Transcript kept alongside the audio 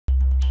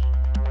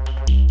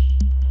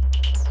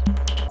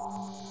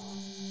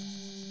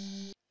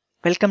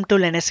Welcome to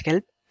Linux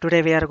Help.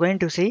 Today we are going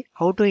to see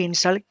how to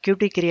install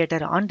Qt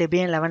Creator on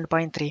Debian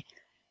 11.3.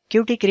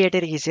 Qt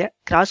Creator is a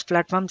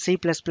cross-platform C++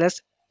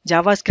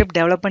 JavaScript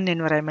development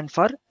environment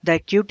for the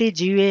Qt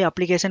GUI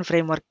application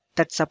framework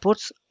that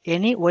supports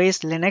any OS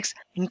Linux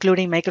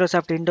including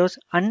Microsoft Windows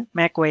and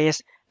Mac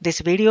OS. This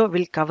video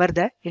will cover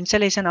the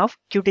installation of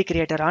Qt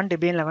Creator on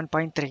Debian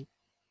 11.3.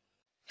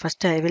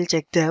 First I will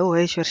check the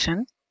OS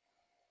version.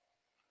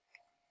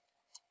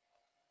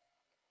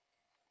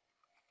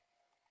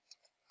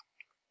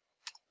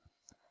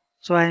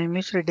 So I am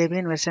using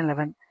Debian version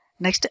 11.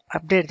 Next,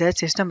 update the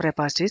system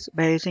repositories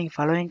by using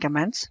following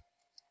commands.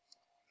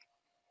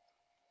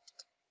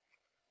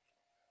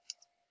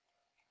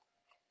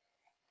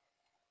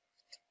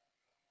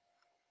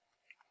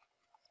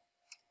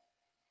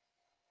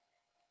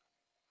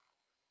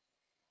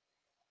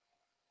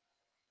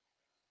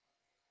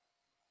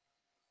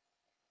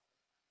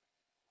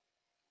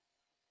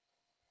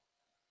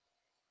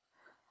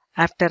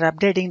 After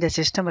updating the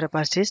system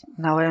repositories,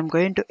 now I am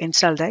going to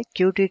install the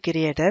Qt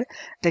Creator.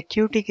 The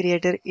Qt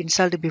Creator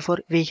installed before,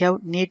 we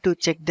have need to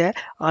check the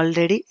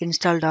already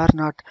installed or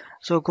not.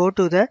 So go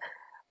to the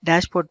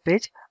dashboard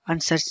page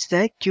and search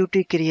the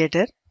Qt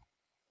Creator.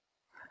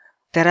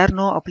 There are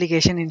no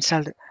application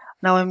installed.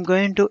 Now I am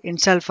going to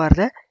install for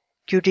the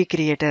Qt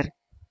Creator.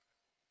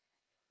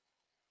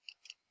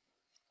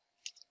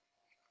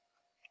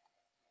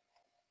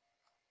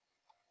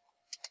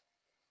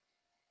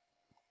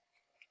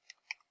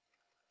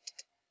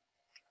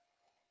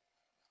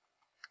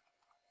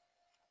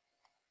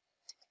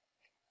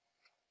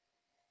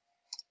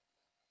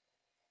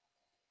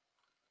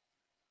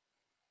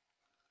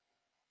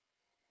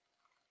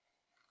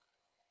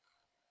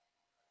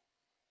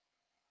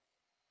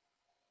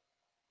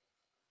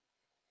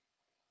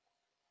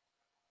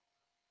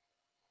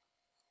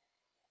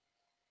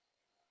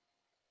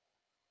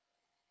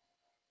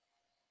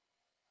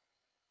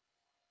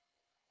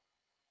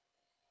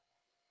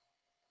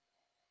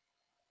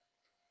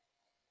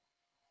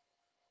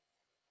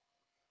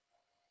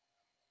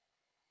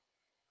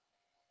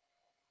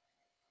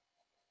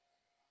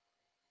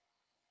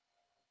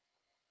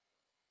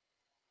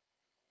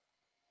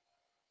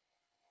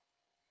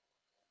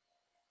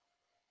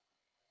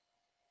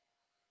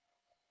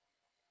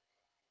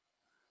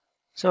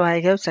 So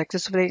I have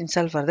successfully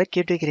installed for the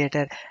Qt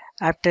Creator.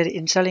 After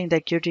installing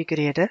the Qt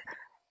Creator,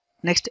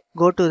 next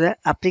go to the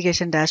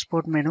application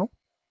dashboard menu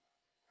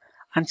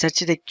and search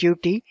the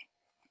Qt.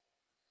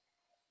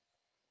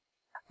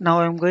 Now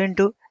I am going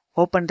to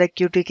open the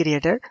Qt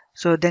Creator.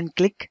 So then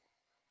click.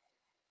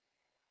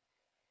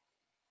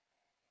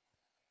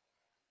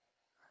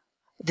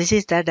 This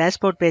is the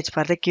dashboard page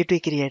for the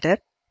Qt Creator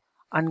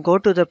and go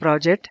to the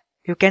project.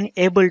 You can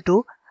able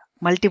to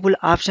multiple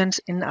options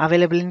in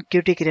available in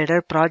Qt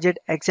Creator, project,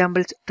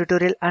 examples,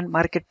 tutorial and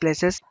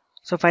marketplaces.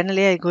 So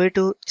finally I go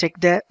to check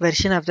the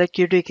version of the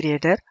Qt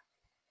Creator.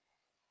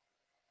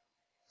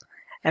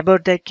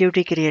 About the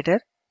Qt Creator.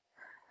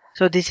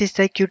 So this is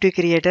the Qt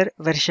Creator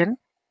version.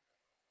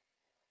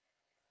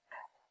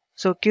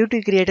 So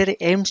Qt Creator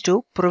aims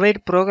to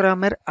provide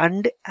programmer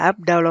and app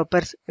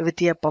developers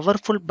with a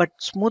powerful but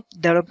smooth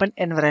development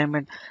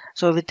environment.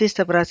 So with this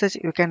the process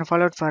you can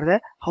follow it for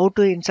the how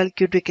to install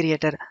Qt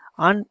Creator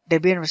on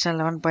Debian version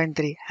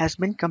 11.3 has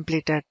been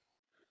completed.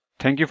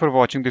 Thank you for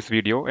watching this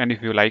video, and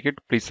if you like it,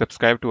 please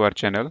subscribe to our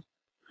channel.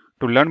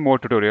 To learn more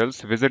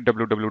tutorials, visit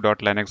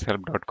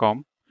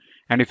www.linuxhelp.com,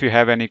 and if you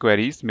have any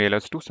queries, mail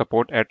us to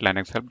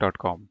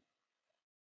support@linuxhelp.com.